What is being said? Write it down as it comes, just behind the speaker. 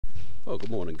Well, good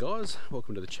morning guys,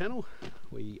 welcome to the channel.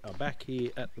 We are back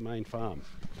here at the main farm.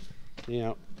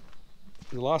 Now,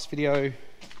 in the last video,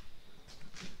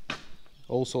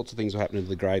 all sorts of things were happening to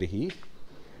the grader here.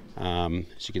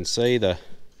 As you can see, the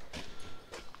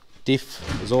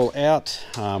diff is all out.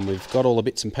 We've got all the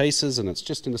bits and pieces and it's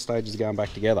just in the stages of going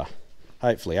back together.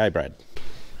 Hopefully, eh Brad?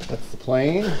 That's the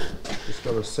plan. Just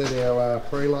got to set our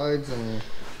preloads and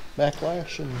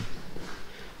backlash and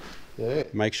yeah.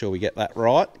 Make sure we get that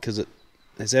right, because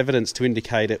there's evidence to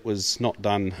indicate it was not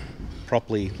done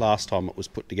properly last time it was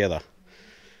put together.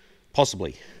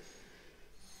 Possibly.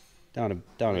 Don't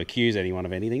want to accuse anyone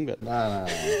of anything, but... No.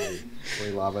 We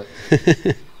love it.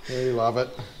 We love it.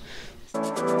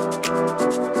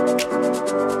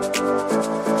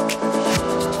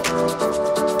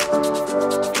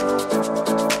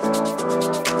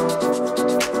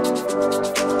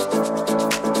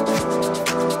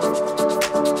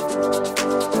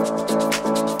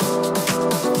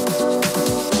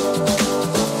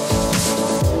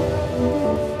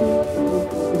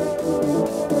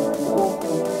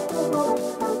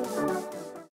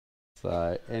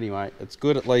 So anyway, it's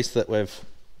good at least that we've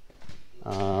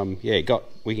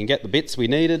we can get the bits we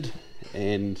needed,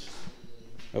 and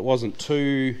it wasn't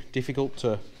too difficult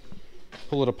to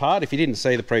pull it apart. If you didn't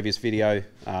see the previous video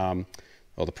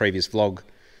or the previous vlog,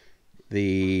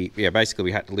 basically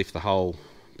we had to lift the whole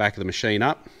back of the machine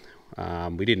up.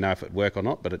 We didn't know if it'd work or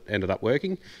not, but it ended up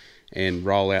working, and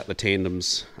roll out the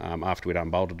tandems after we'd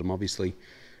unbolted them, obviously,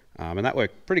 and that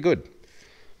worked pretty good.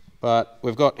 But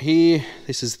we've got here,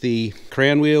 this is the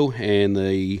crown wheel and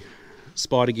the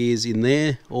spider gears in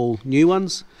there, all new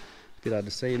ones. A bit hard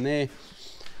to see in there,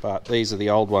 but these are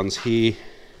the old ones here.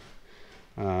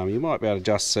 You might be able to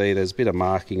just see there's a bit of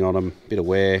marking on them, a bit of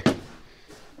wear.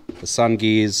 The sun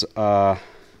gears are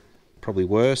probably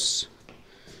worse,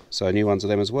 so new ones of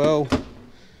them as well.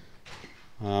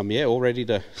 All ready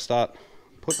to start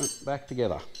putting it back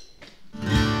together.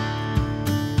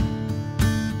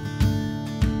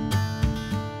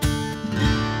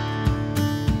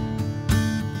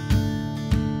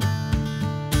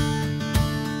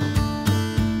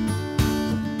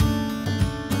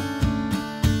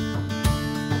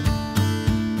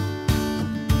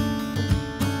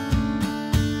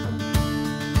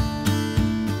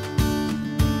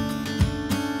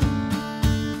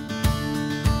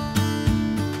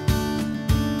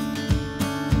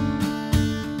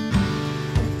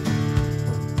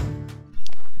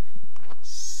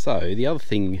 So the other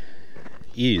thing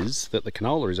is that the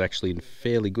canola is actually in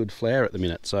fairly good flower at the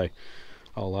minute, so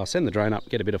I'll send the drone up,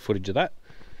 get a bit of footage of that.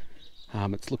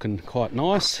 It's looking quite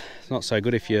nice. It's not so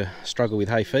good if you struggle with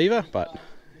hay fever, but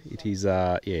it is,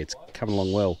 it's coming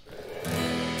along well.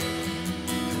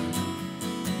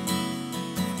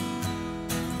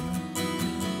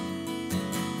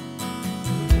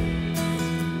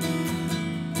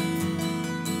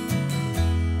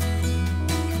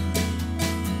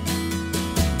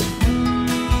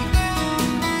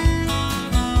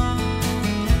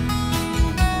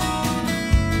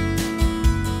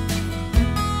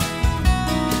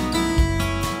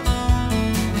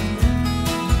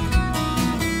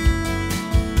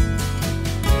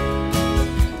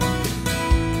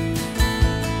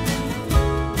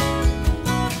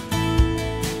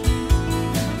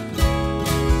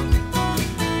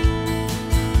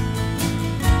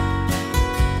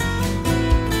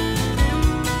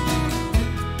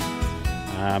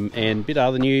 And a bit of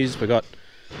other news, we've got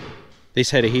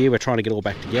this header here, we're trying to get all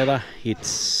back together.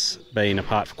 It's been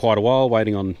apart for quite a while,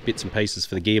 waiting on bits and pieces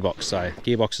for the gearbox. So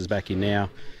gearbox is back in now.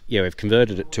 Yeah, we've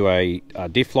converted it to a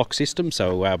diff lock system,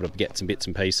 so we're able to get some bits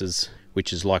and pieces,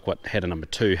 which is like what header number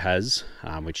 2 has,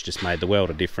 which just made the world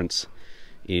of difference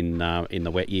in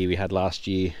the wet year we had last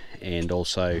year. And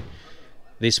also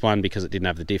this one, because it didn't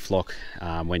have the diff lock,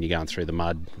 when you're going through the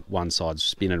mud, one side's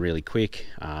spinning really quick,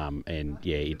 and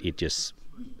yeah, it just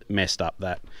messed up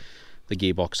the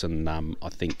gearbox, and I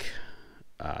think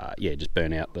just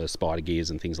burn out the spider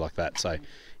gears and things like that, so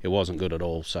it wasn't good at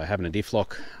all. So having a diff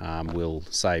lock will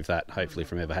save that, hopefully,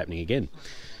 from ever happening again.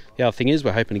 The other thing is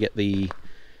we're hoping to get the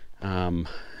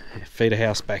feeder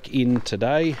house back in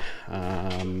today.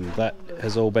 That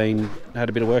has all had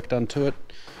a bit of work done to it,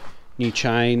 new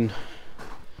chain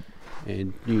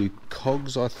and new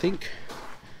cogs, I think.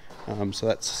 So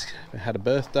that's had a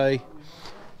birthday.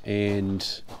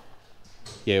 And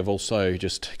yeah, we've also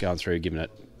just gone through giving it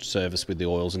service with the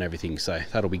oils and everything, so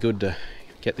that'll be good to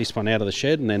get this one out of the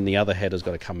shed, and then the other header's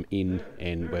got to come in,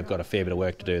 and we've got a fair bit of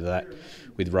work to do to that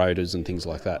with rotors and things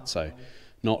like that. So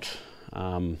not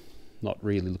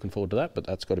really looking forward to that, but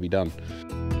that's got to be done.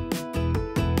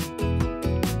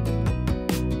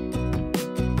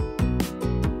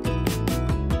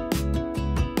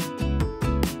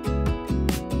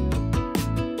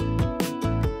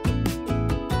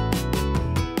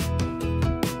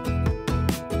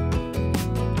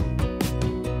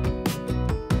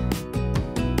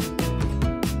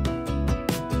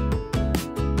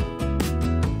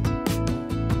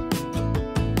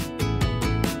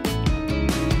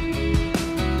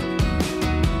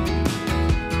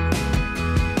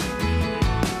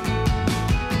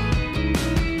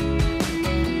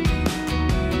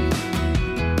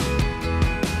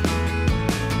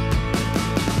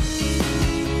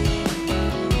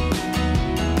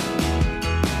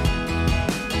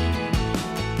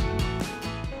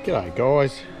 G'day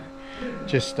guys,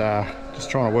 just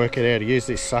trying to work out how to use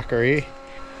this sucker here.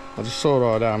 I just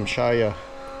thought I'd show you.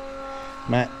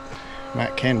 Matt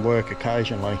can work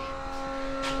occasionally.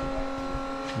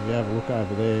 If you have a look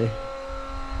over there,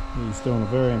 he's doing a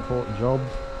very important job.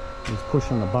 He's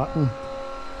pushing the button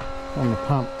on the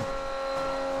pump,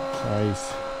 so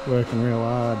he's working real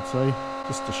hard, see,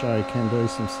 just to show he can do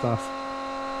some stuff.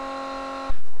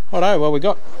 Righto, well, we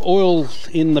got oil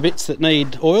in the bits that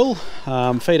need oil.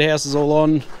 Feeder house is all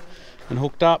on and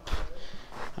hooked up.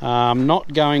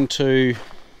 Not going to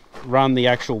run the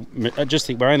actual, I just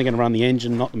think we're only going to run the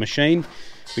engine, not the machine.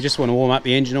 We just want to warm up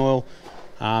the engine oil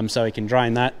so we can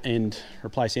drain that and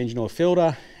replace the engine oil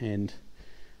filter and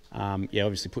yeah,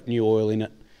 obviously put new oil in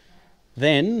it.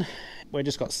 Then we've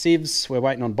just got sieves, we're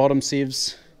waiting on bottom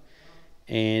sieves,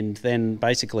 and then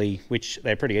basically, which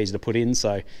they're pretty easy to put in,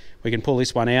 so we can pull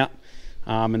this one out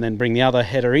and then bring the other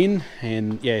header in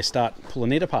and yeah, start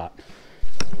pulling it apart.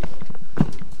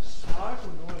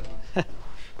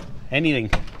 Anything.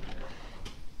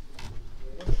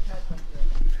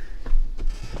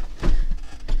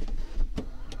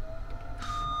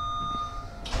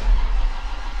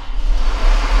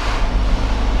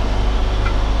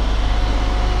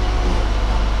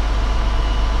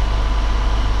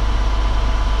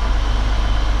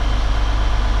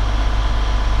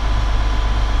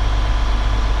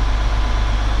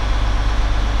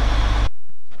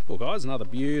 Well guys, another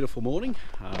beautiful morning.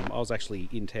 I was actually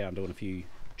in town doing a few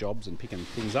jobs and picking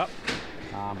things up,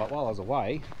 but while I was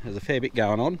away there's a fair bit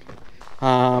going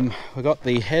on. We've got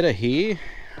the header here,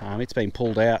 it's been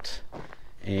pulled out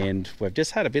and we've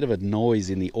just had a bit of a noise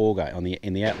in the auger,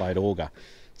 in the outlaid auger,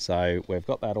 so we've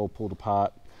got that all pulled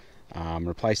apart,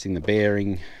 replacing the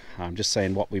bearing, just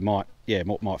seeing what we might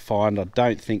find. I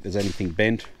don't think there's anything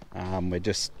bent. We're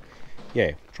just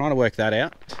trying to work that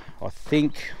out. I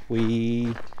think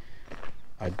we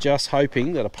are just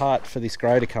hoping that a part for this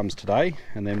grader comes today,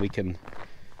 and then we can,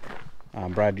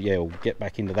 Brad, will get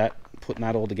back into that, putting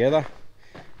that all together.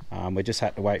 We just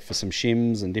had to wait for some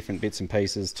shims and different bits and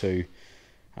pieces to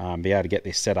be able to get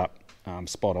this set up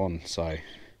spot on. So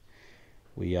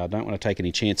we don't want to take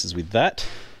any chances with that.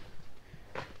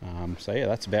 So yeah,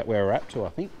 that's about where we're at to, I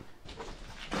think.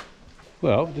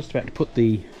 Well, just about to put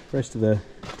the rest of the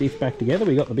diff back together.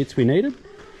 We got the bits we needed,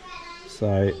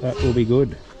 so that will be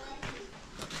good.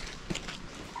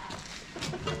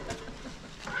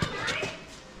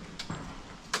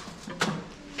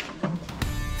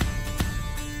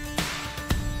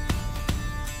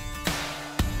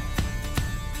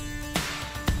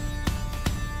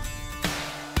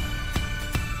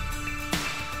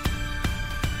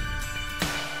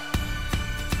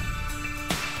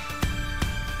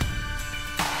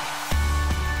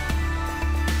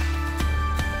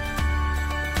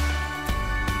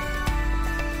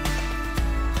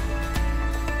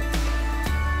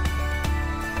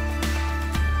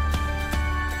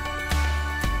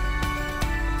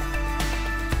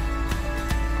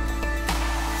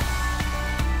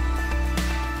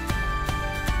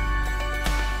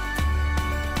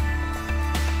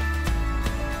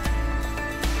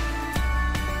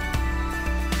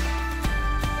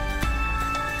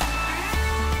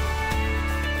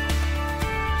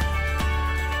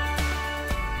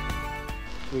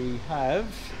 We have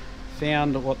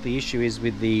found what the issue is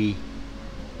with the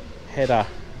header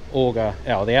auger,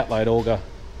 the outlaid auger.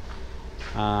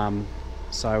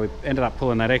 So we ended up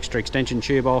pulling that extra extension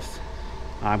tube off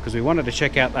because we wanted to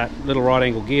check out that little right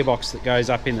angle gearbox that goes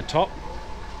up in the top.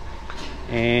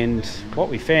 And what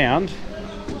we found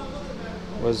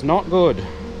was not good.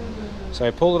 So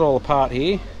pull it all apart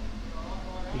here.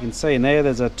 You can see in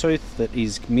there's a tooth that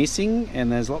is missing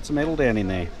and there's lots of metal down in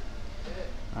there.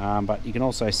 But you can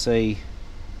also see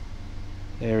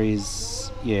there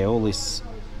is all this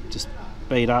just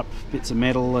beat up bits of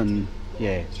metal, and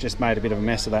it's just made a bit of a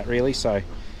mess of that really. So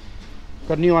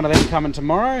got a new one of them coming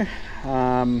tomorrow,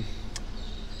 and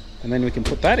then we can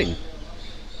put that in.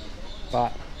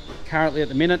 But currently at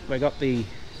the minute we've got the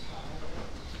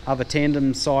other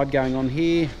tandem side going on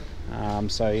here,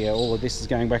 so all of this is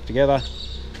going back together,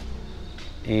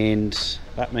 and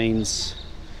that means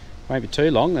it won't be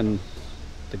too long and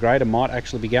the grader might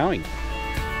actually be going.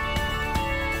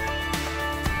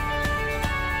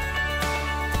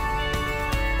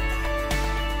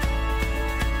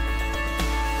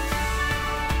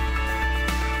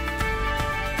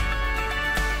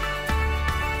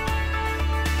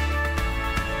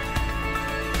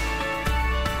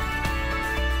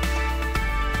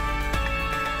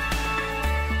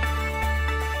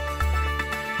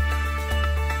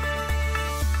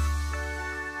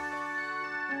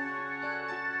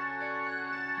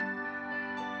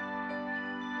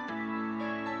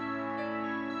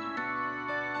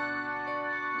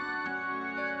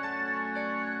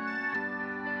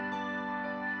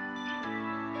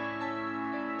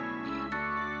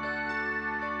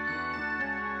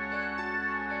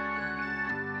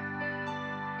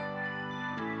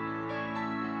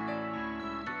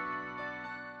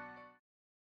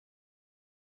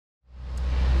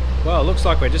 Well, it looks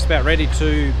like we're just about ready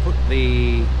to put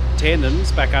the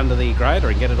tendons back under the grader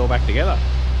and get it all back together.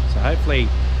 So hopefully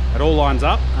it all lines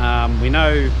up. We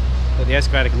know that the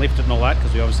excavator can lift it and all that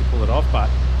because we obviously pull it off, but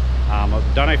I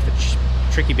don't know if the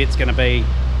tricky bit's going to be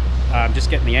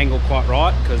just getting the angle quite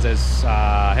right, because there's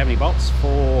how many bolts?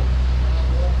 4,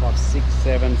 5, 6,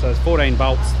 7, so there's 14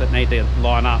 bolts that need to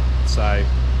line up. So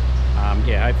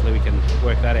yeah, hopefully we can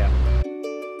work that out.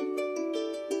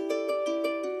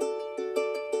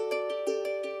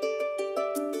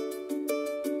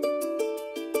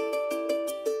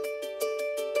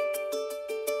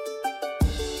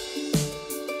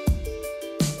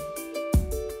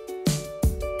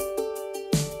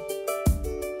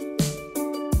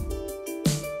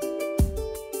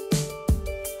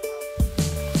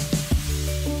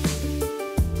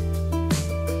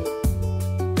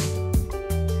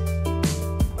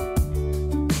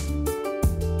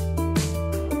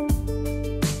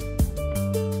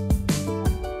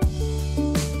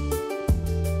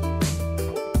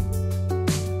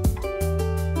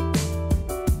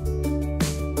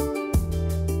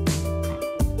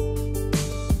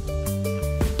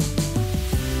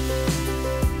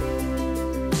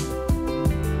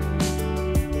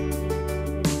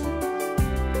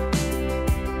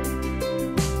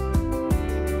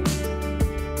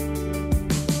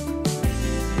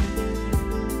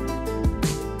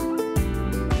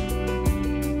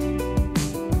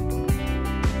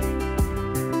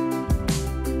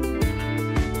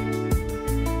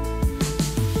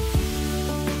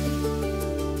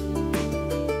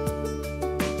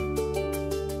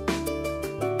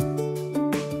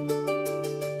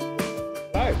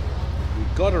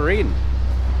 Got her in,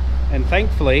 and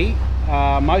thankfully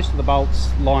most of the bolts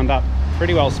lined up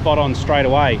pretty well spot on straight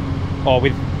away, or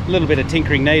with a little bit of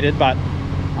tinkering needed, but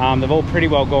they've all pretty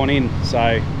well gone in,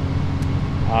 so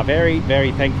very,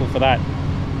 very thankful for that.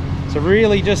 So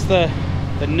really just the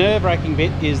nerve-wracking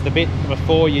bit is the bit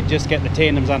before you just get the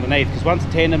tandems underneath, because once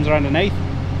the tandems are underneath,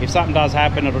 if something does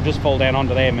happen, it'll just fall down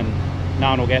onto them and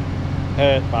no one will get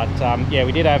hurt. But yeah,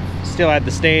 we still had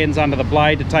the stands under the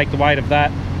blade to take the weight of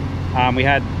that. We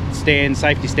had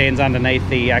safety stands underneath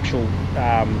the actual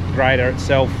grader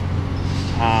itself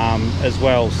as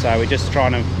well, so we're just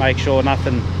trying to make sure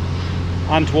nothing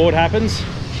untoward happens.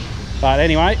 But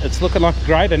anyway, it's looking like a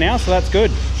grader now, so that's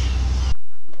good.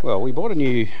 Well, we bought a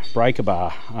new breaker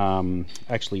bar.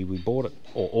 Actually, we bought it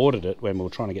or ordered it when we were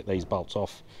trying to get these bolts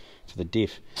off for the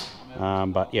diff.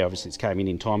 But yeah, obviously it's came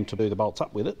in time to do the bolts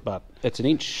up with it, but it's an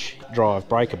inch drive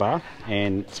breaker bar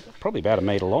and it's probably about 1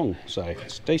 metre long, so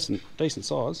it's decent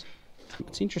size.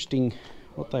 It's interesting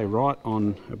what they write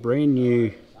on a brand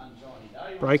new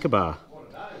breaker bar.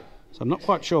 So I'm not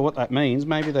quite sure what that means.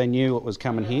 Maybe they knew it was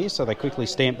coming here, so they quickly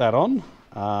stamped that on,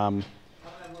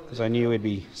 because they knew we'd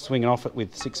be swinging off it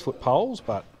with 6-foot poles,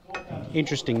 but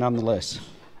interesting nonetheless.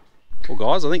 Well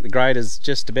guys, I think the grader's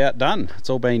just about done. It's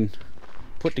all been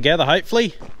put together,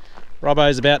 hopefully.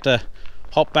 Robbo's about to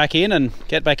hop back in and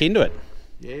get back into it.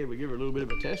 Yeah, we give her a little bit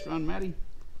of a test run, Matty.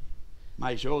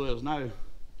 Make sure there's no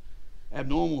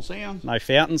abnormal sounds. No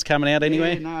fountains coming out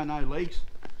anywhere? Yeah, no leaks,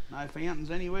 no fountains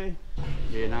anywhere.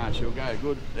 Yeah, no, she'll go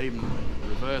good, even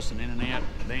reversing in and out,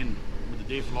 then with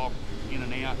the diff lock in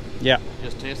and out. Yeah.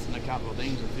 Just testing a couple of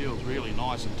things. It feels really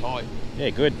nice and tight. Yeah,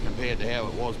 good. Compared to how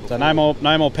it was before. So no more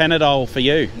Panadol for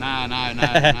you?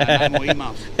 No more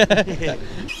earmuffs.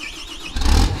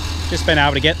 Just been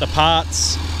able to get the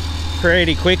parts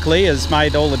pretty quickly has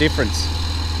made all the difference.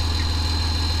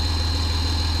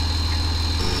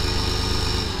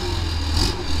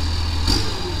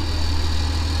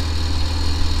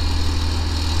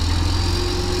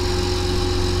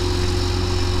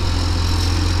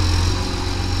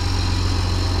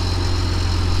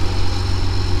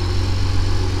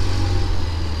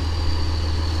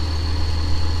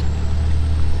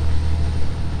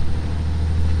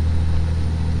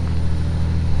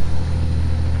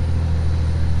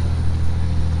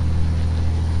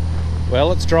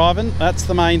 Well, it's driving, that's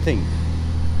the main thing.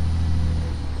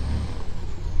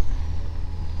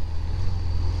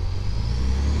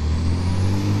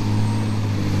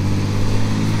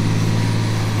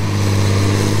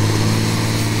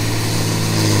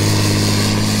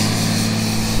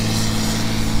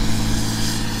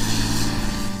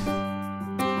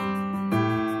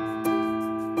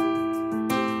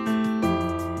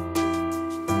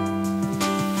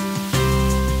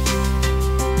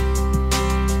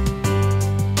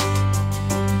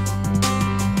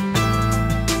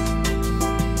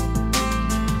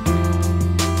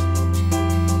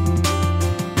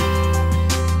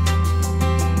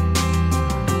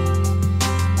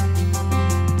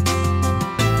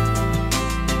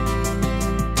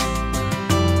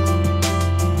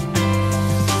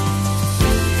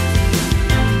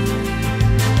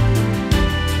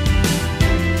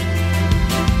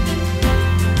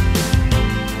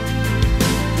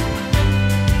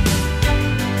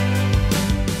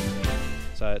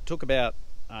 took about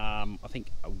I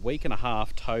think a week and a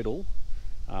half total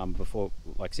before,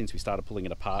 like, since we started pulling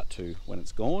it apart to when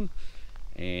it's gone,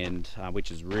 and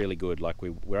which is really good. Like,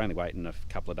 we're only waiting a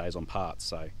couple of days on parts,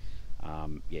 so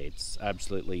yeah, it's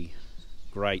absolutely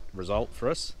great result for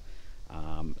us.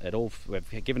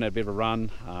 We've given it a bit of a run.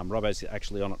 Robbo's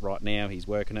actually on it right now. He's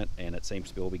working it, and it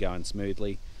seems to all be going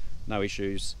smoothly. No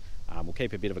issues. We'll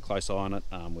keep a bit of a close eye on it.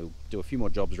 We'll do a few more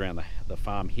jobs around the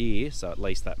farm here, so at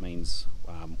least that means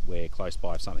we're close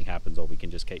by if something happens, or we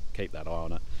can just keep that eye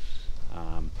on it.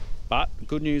 But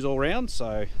good news all round,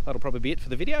 so that'll probably be it for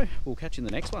the video. We'll catch you in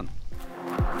the next one.